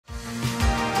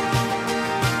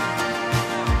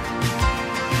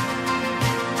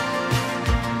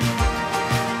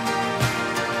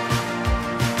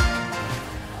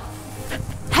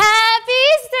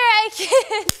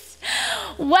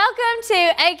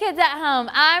AKids at Home.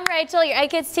 I'm Rachel, your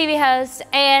AKids TV host,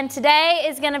 and today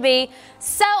is going to be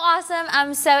so awesome.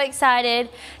 I'm so excited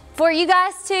for you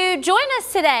guys to join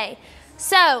us today.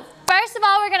 So, first of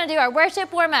all, we're going to do our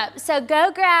worship warm-up. So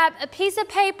go grab a piece of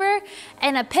paper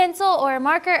and a pencil or a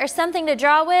marker or something to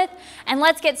draw with, and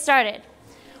let's get started.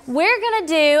 We're going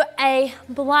to do a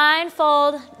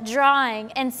blindfold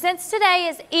drawing, and since today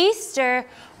is Easter,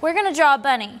 we're going to draw a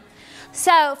bunny.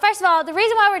 So, first of all, the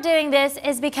reason why we're doing this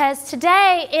is because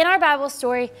today in our Bible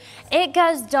story, it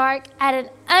goes dark at an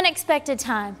unexpected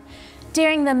time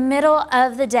during the middle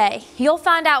of the day. You'll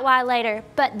find out why later,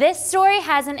 but this story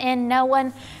has an end no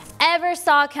one ever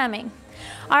saw coming.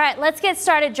 All right, let's get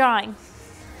started drawing.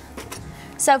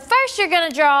 So first you're going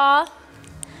to draw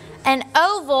an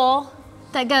oval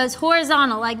that goes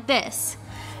horizontal like this,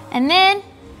 and then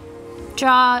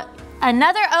draw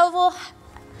another oval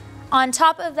on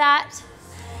top of that,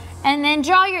 and then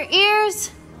draw your ears,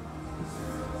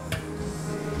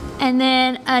 and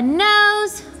then a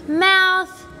nose,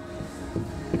 mouth,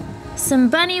 some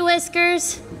bunny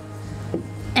whiskers,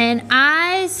 and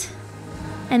eyes,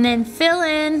 and then fill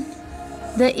in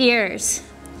the ears.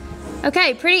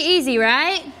 Okay, pretty easy,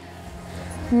 right?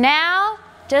 Now,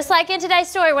 just like in today's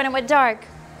story when it went dark,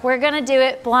 we're gonna do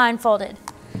it blindfolded.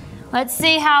 Let's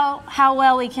see how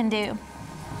well we can do.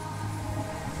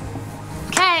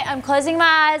 Okay, I'm closing my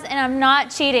eyes and I'm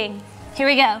not cheating. Here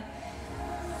we go.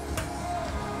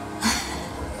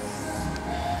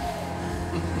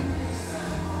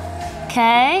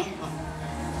 Okay.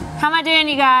 How am I doing,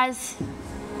 you guys?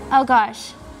 Oh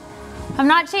gosh. I'm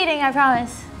not cheating, I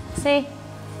promise. See?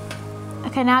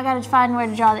 Okay, now I gotta find where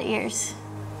to draw the ears.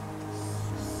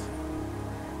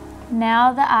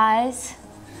 Now the eyes.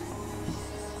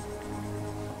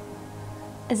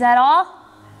 Is that all?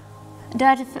 Do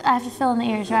I have to fill in the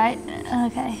ears, right?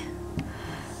 Okay.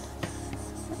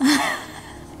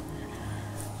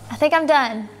 I think I'm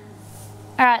done.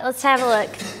 All right, let's have a look.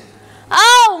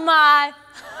 Oh my!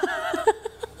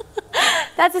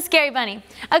 That's a scary bunny.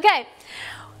 Okay,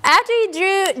 after you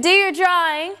do your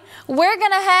drawing, we're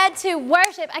gonna head to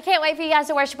worship. I can't wait for you guys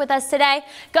to worship with us today.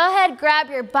 Go ahead, grab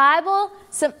your Bible,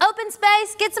 some open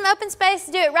space, get some open space,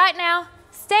 do it right now.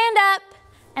 Stand up,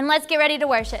 and let's get ready to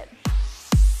worship.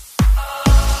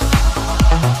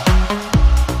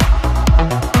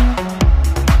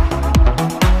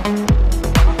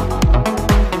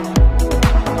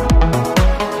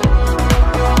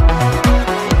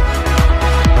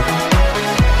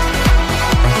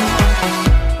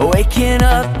 Waking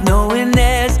up knowing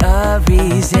there's a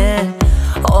reason.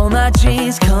 All my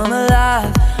dreams come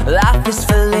alive. Life is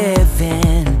for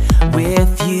living.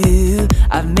 With you,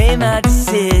 I've made my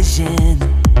decision.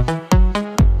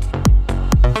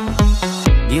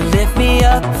 You lift me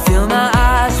up, fill my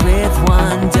eyes with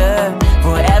wonder.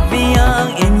 Forever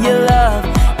young in your love,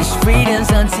 this freedom's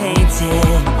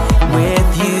untainted.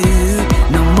 With you,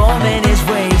 no moment is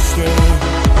wasted.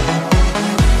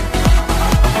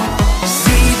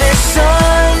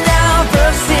 Sun now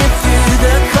bursting through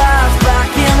the clouds,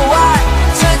 black and white,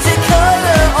 turn to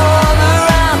color all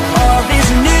around. All is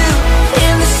new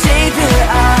in the Savior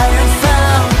I have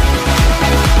found.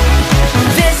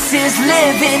 This is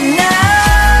living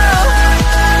now.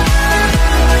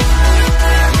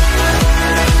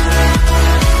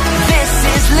 This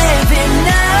is living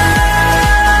now.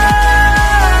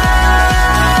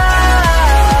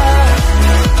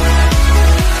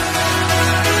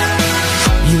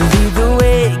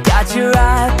 You're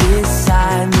right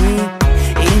beside me.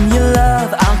 In your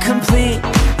love I'm complete.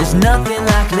 There's nothing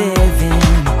like living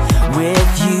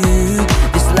with you.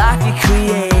 This life you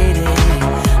created,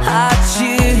 I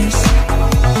choose.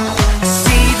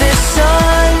 See the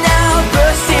sun now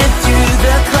bursting through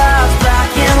the clouds,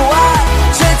 black and white,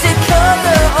 turn to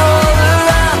color all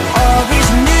around. All is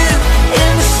new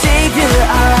in the Savior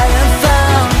I have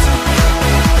found.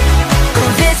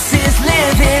 This is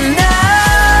living now.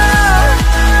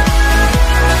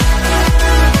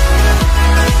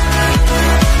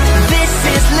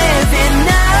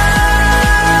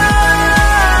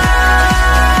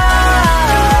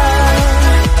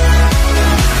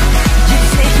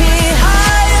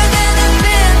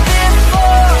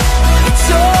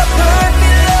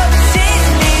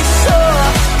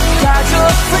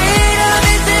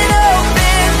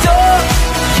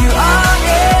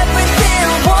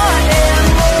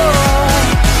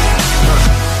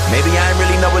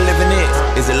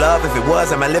 If it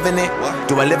was, am I living it?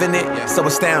 Do I live in it? So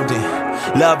astounding.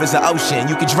 Love is an ocean,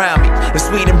 you can drown me. The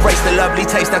sweet embrace, the lovely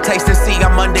taste, I taste and see.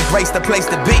 I'm under grace, the place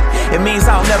to be. It means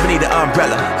I'll never need an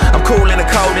umbrella. I'm cool in the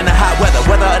cold and the hot weather.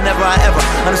 Whether or never I ever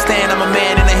understand, I'm a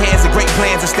man in the hands of great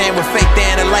plans. I stand with faith there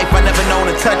in a life I never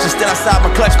known to touch. And still outside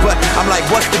my clutch, but I'm like,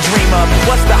 what's the dream of?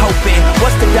 What's the hope in?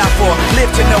 What's the doubt for?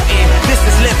 Live to no end. This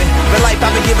is living. The life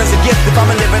I've been given's a gift. If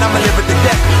I'm a living, I'ma live it to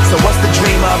death. So what's the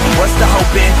dream of? What's the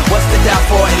hope in? What's the doubt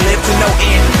for? And live to no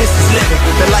end. This is living.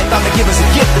 The life I've been given's a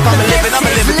gift. If I'm a living,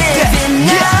 I'ma live it to death.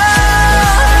 Yeah.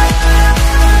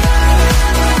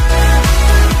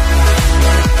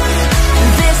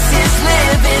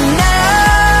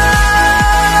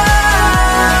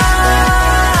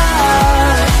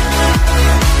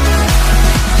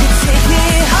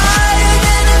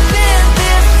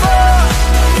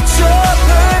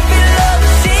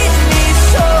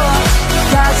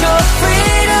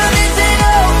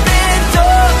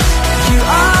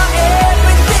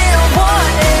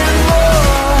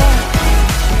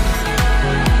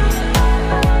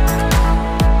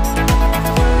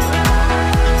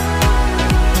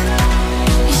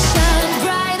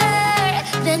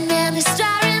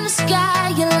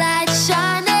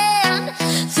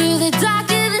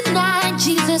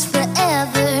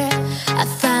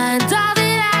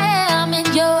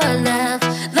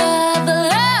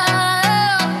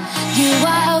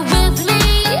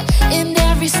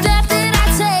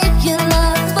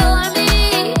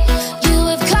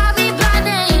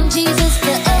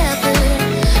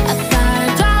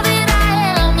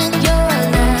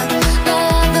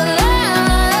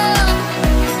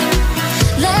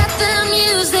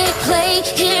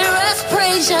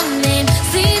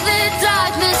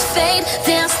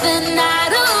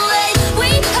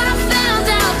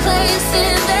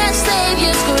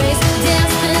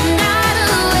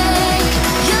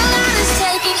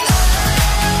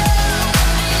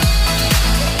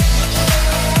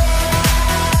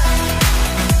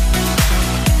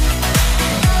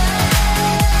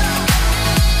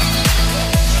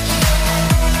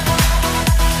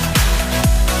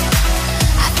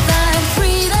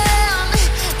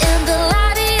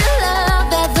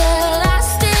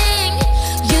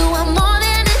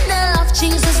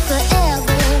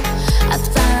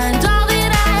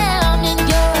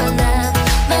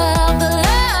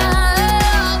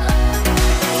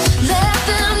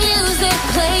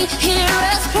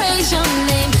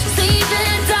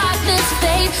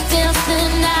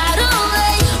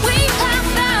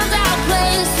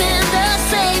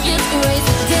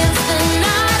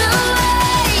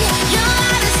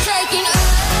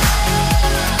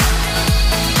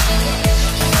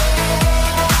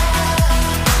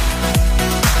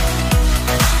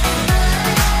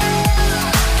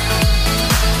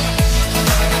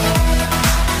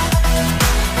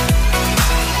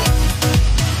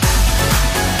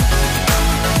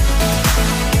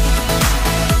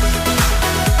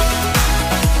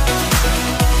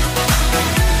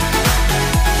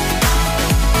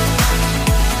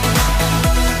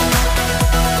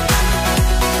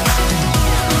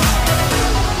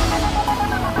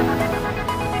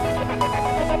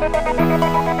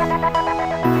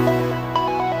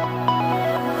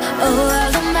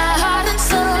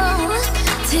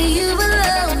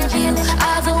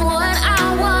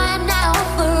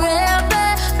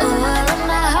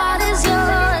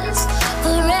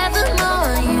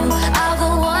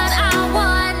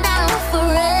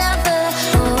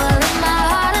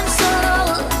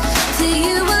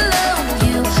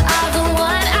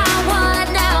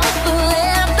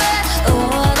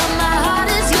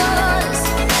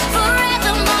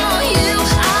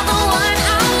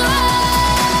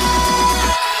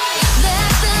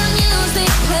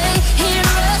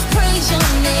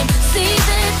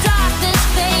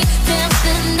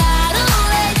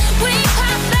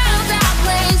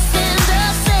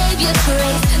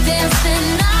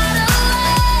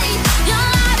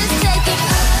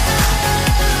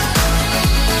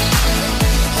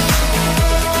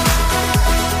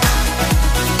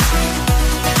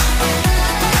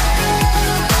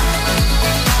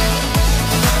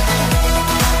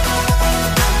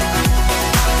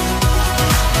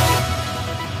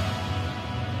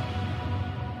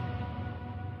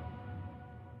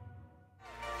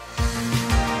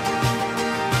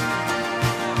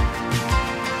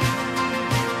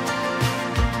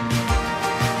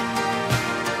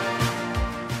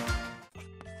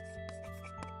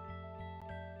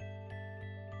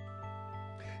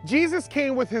 Jesus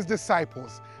came with his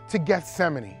disciples to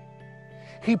Gethsemane.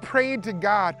 He prayed to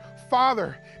God,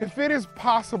 Father, if it is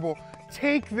possible,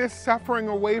 take this suffering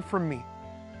away from me,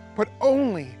 but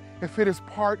only if it is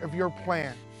part of your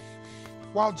plan.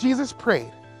 While Jesus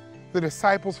prayed, the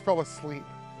disciples fell asleep.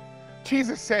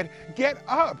 Jesus said, get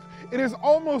up, it is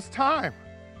almost time.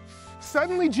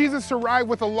 Suddenly Jesus arrived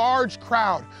with a large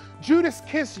crowd, Judas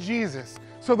kissed Jesus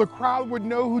so the crowd would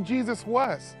know who Jesus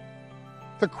was.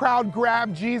 The crowd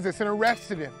grabbed Jesus and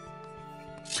arrested him.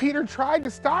 Peter tried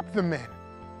to stop the men,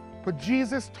 but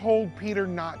Jesus told Peter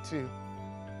not to.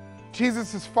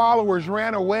 Jesus' followers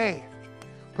ran away,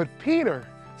 but Peter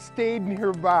stayed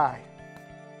nearby.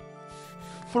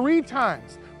 3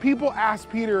 times, people asked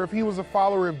Peter if he was a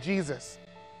follower of Jesus.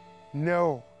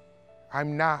 "No,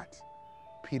 I'm not,"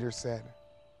 Peter said.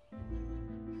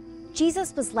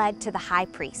 Jesus was led to the high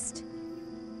priest.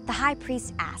 The high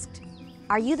priest asked,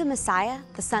 "Are you the Messiah,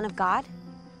 the Son of God?"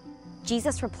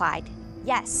 Jesus replied,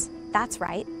 "Yes, that's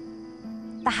right."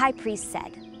 The high priest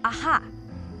said, "Aha,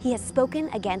 he has spoken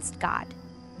against God.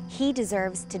 He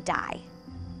deserves to die."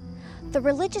 The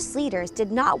religious leaders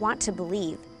did not want to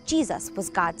believe Jesus was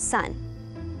God's son.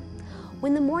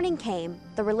 When the morning came,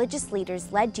 the religious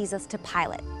leaders led Jesus to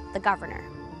Pilate, the governor.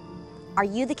 "Are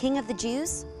you the king of the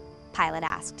Jews?" Pilate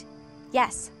asked.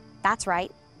 "Yes, that's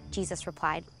right," Jesus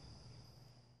replied.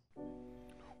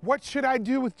 "What should I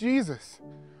do with Jesus?"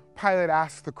 Pilate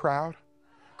asked the crowd.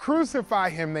 "Crucify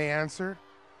him," they answered.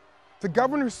 The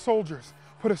governor's soldiers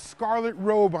put a scarlet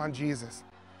robe on Jesus.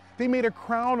 They made a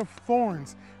crown of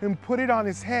thorns and put it on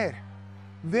his head.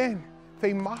 Then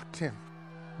they mocked him,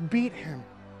 beat him,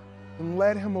 and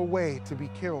led him away to be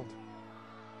killed.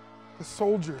 The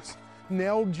soldiers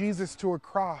nailed Jesus to a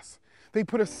cross. They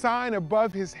put a sign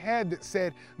above his head that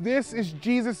said, "This is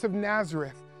Jesus of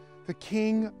Nazareth, the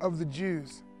King of the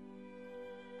Jews."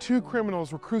 2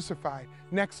 criminals were crucified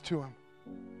next to him.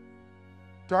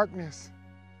 Darkness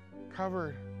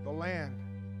covered the land.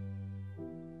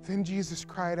 Then Jesus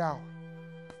cried out,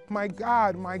 my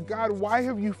God, why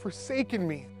have you forsaken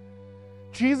me?"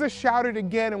 Jesus shouted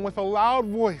again, and with a loud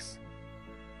voice,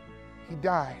 he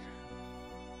died.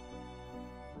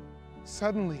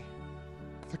 Suddenly,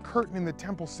 the curtain in the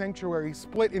temple sanctuary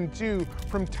split in 2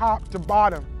 from top to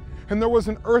bottom, and there was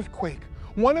an earthquake.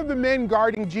 One of the men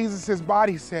guarding Jesus'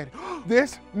 body said,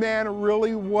 "This man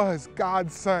really was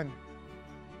God's son."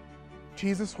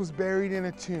 Jesus was buried in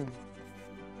a tomb.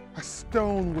 A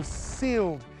stone was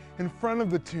sealed in front of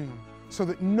the tomb so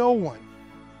that no one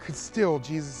could steal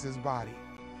Jesus' body.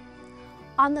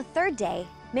 On the 3rd day,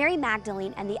 Mary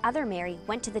Magdalene and the other Mary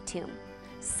went to the tomb.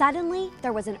 Suddenly,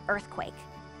 there was an earthquake.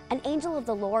 An angel of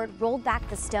the Lord rolled back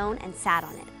the stone and sat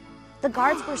on it. The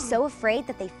guards were so afraid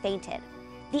that they fainted.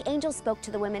 The angel spoke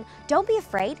to the women, "Don't be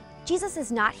afraid. Jesus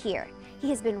is not here. He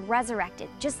has been resurrected,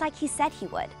 just like he said he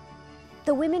would."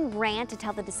 The women ran to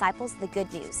tell the disciples the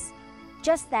good news.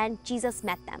 Just then, Jesus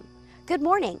met them. "Good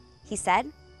morning," he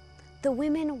said. The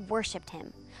women worshiped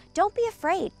him. "Don't be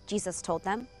afraid," Jesus told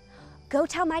them. "Go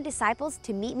tell my disciples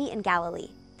to meet me in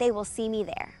Galilee. They will see me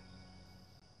there."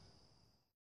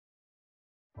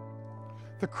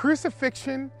 The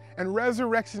crucifixion and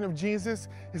resurrection of Jesus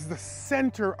is the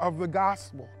center of the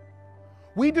gospel.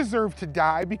 We deserve to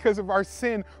die because of our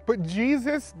sin, but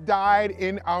Jesus died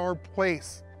in our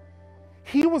place.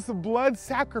 He was the blood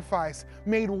sacrifice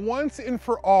made once and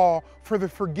for all for the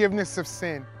forgiveness of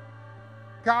sin.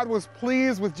 God was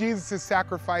pleased with Jesus'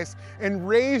 sacrifice and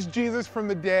raised Jesus from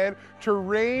the dead to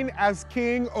reign as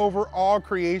king over all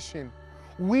creation.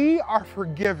 We are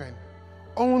forgiven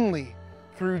only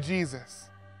through Jesus.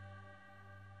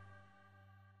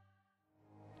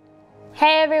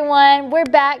 Hey everyone, we're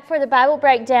back for the Bible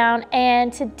breakdown,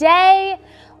 and today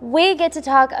we get to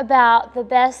talk about the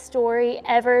best story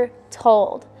ever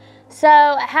told. So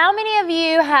how many of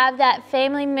you have that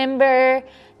family member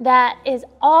that is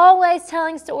always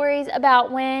telling stories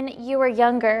about when you were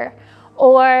younger?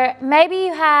 Or maybe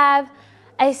you have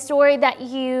a story that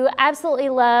you absolutely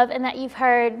love and that you've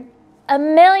heard a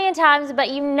million times, but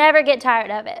you never get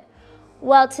tired of it.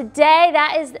 Well, today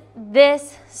that is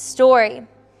this story.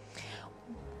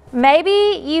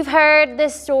 Maybe you've heard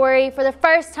this story for the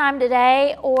first time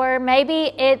today, or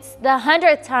maybe it's the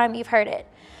 100th time you've heard it.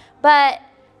 But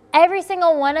every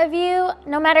single one of you,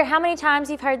 no matter how many times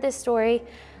you've heard this story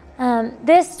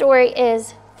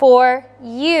is for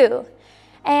you.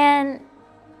 And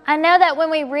I know that when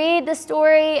we read the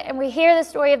story and we hear the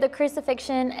story of the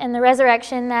crucifixion and the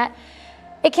resurrection, that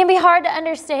it can be hard to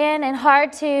understand and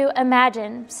hard to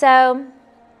imagine. So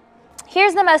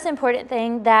here's the most important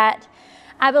thing that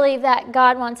I believe that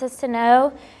God wants us to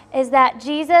know is that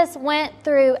Jesus went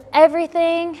through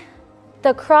everything,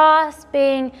 the cross,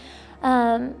 being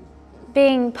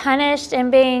punished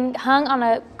and being hung on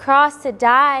a cross to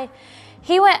die.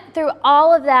 He went through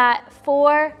all of that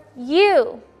for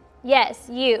you. Yes,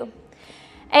 you.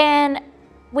 And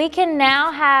we can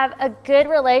now have a good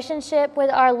relationship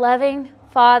with our loving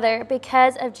Father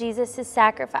because of Jesus'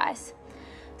 sacrifice.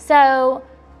 So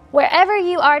Wherever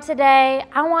you are today,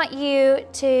 I want you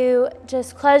to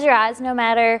just close your eyes, no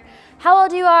matter how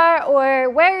old you are or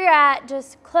where you're at.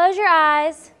 Just close your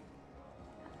eyes.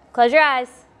 Close your eyes.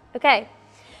 Okay.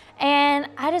 And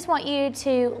I just want you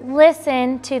to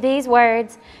listen to these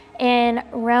words in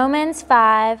Romans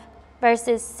 5,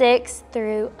 verses 6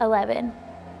 through 11.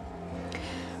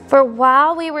 For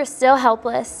while we were still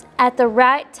helpless, at the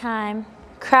right time,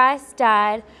 Christ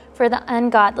died for the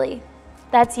ungodly.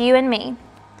 That's you and me.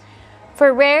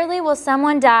 For rarely will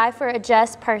someone die for a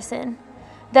just person,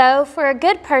 though for a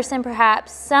good person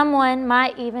perhaps someone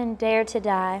might even dare to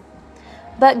die.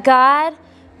 But God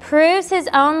proves his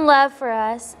own love for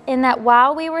us in that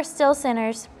while we were still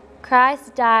sinners,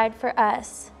 Christ died for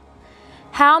us.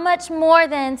 How much more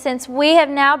then, since we have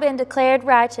now been declared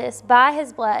righteous by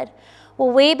his blood,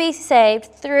 will we be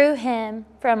saved through him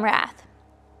from wrath?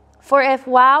 For if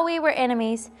while we were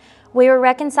enemies, we were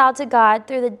reconciled to God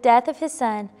through the death of his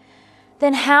Son,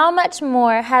 then how much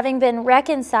more, having been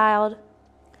reconciled,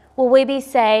 will we be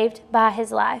saved by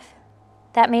his life?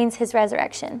 That means his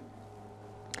resurrection.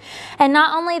 And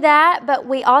not only that, but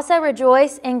we also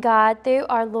rejoice in God through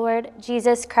our Lord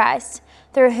Jesus Christ,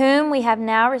 through whom we have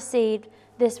now received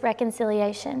this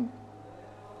reconciliation.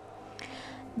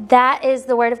 That is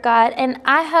the word of God. And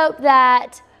I hope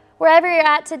that wherever you're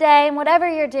at today and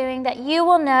whatever you're doing, that you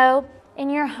will know in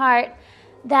your heart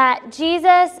that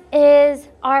Jesus is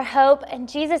our hope and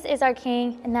Jesus is our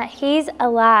King and that he's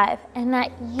alive and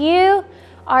that you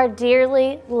are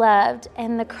dearly loved.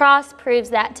 And the cross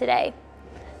proves that today.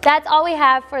 That's all we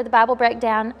have for the Bible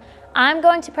breakdown. I'm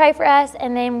going to pray for us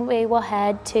and then we will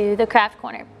head to the craft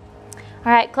corner.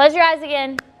 All right, close your eyes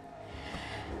again.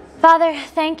 Father,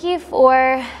 thank you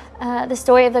for the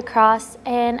story of the cross.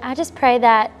 And I just pray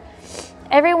that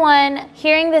everyone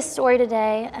hearing this story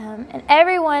today and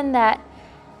everyone that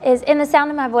is in the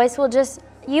sound of my voice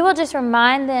you will just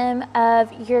remind them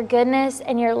of your goodness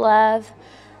and your love.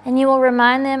 And you will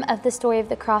remind them of the story of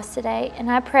the cross today.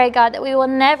 And I pray, God, that we will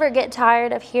never get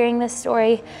tired of hearing this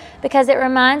story because it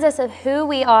reminds us of who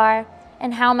we are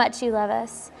and how much you love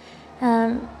us.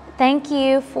 Thank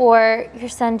you for your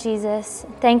son, Jesus.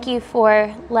 Thank you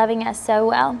for loving us so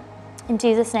well. In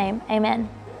Jesus' name, amen.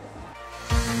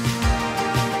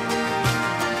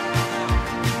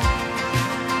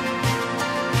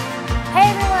 Hey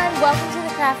everyone, welcome to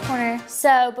the Craft Corner.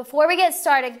 So before we get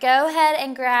started, go ahead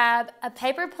and grab a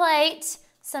paper plate,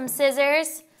 some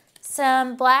scissors,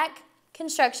 some black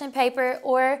construction paper,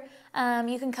 or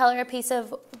you can color a piece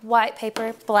of white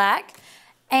paper black,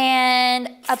 and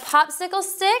a popsicle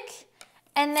stick.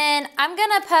 And then I'm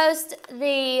gonna post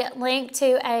the link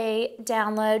to a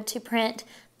download to print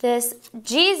this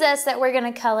Jesus that we're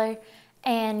gonna color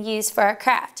and use for our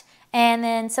craft. And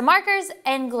then some markers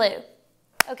and glue.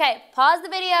 Okay, pause the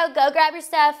video, go grab your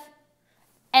stuff,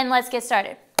 and let's get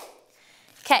started.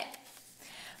 Okay,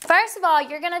 first of all,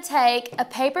 you're gonna take a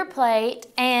paper plate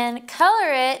and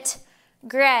color it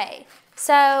gray.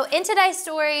 So in today's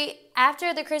story,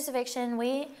 after the crucifixion,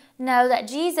 we know that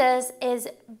Jesus is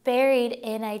buried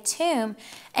in a tomb,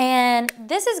 and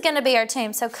this is gonna be our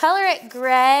tomb. So color it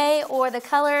gray or the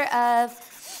color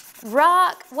of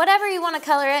rock, whatever you wanna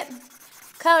color it.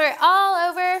 Color it all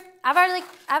over.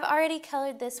 I've already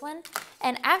colored this one.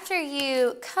 And after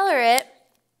you color it,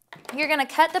 you're gonna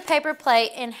cut the paper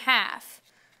plate in half.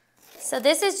 So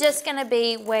this is just gonna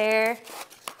be where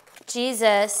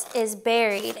Jesus is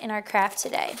buried in our craft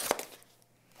today.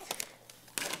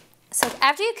 So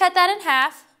after you cut that in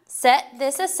half, set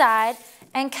this aside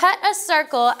and cut a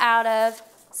circle out of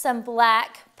some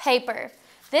black paper.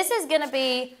 This is gonna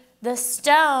be the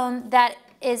stone that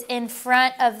is in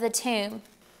front of the tomb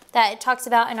that it talks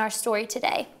about in our story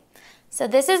today. So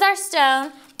this is our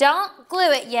stone. Don't glue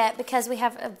it yet because we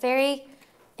have a very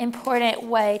important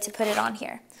way to put it on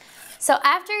here. So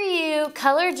after you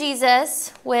color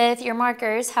Jesus with your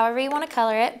markers, however you want to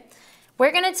color it,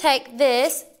 we're going to take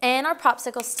this and our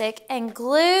popsicle stick and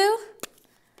glue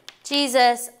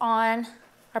Jesus on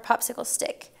our popsicle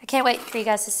stick. I can't wait for you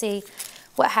guys to see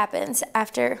what happens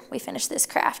after we finish this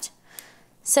craft.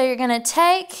 So you're going to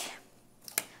take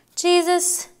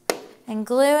Jesus and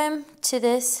glue him to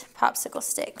this popsicle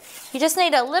stick. You just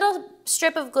need a little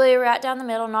strip of glue right down the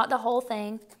middle, not the whole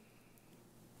thing.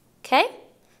 Okay,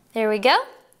 there we go.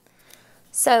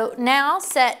 So now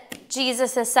set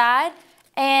Jesus aside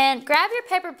and grab your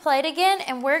paper plate again,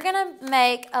 and we're gonna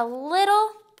make a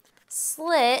little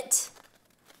slit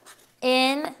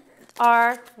in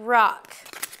our rock.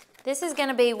 This is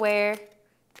gonna be where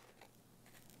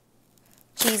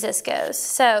Jesus goes.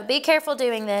 So be careful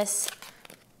doing this.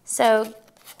 So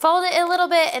fold it a little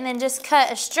bit and then just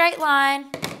cut a straight line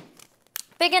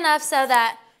big enough so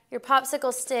that your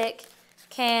popsicle stick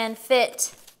can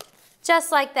fit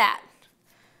just like that.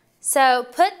 So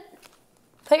put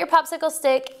your popsicle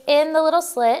stick in the little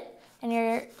slit, and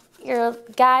your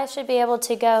guy should be able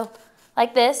to go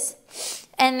like this.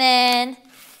 And then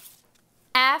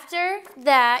after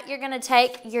that, you're gonna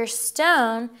take your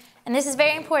stone, and this is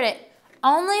very important.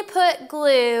 Only put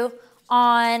glue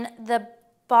on the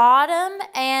bottom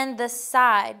and the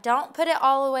side. Don't put it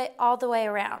all the way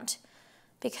around,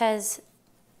 because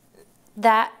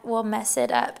that will mess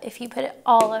it up if you put it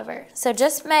all over. So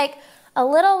just make a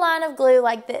little line of glue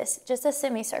like this, just a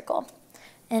semicircle.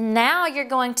 And now you're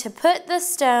going to put the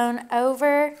stone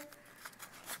over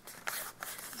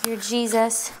your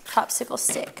Jesus popsicle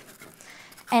stick.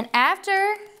 And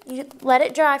after you let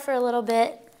it dry for a little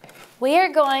bit, we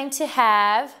are going to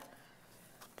have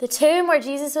the tomb where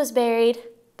Jesus was buried.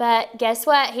 But guess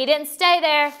what? He didn't stay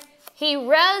there. He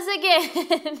rose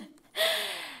again.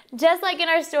 Just like in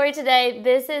our story today,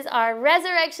 this is our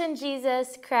Resurrection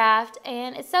Jesus craft,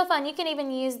 and it's so fun. You can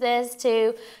even use this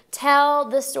to tell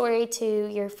the story to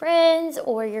your friends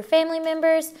or your family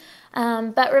members.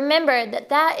 But remember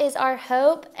that is our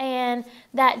hope, and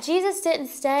that Jesus didn't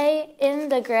stay in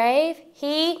the grave.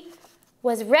 He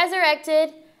was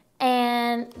resurrected,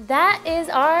 and that is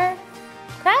our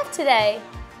craft today.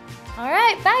 All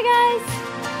right, bye guys.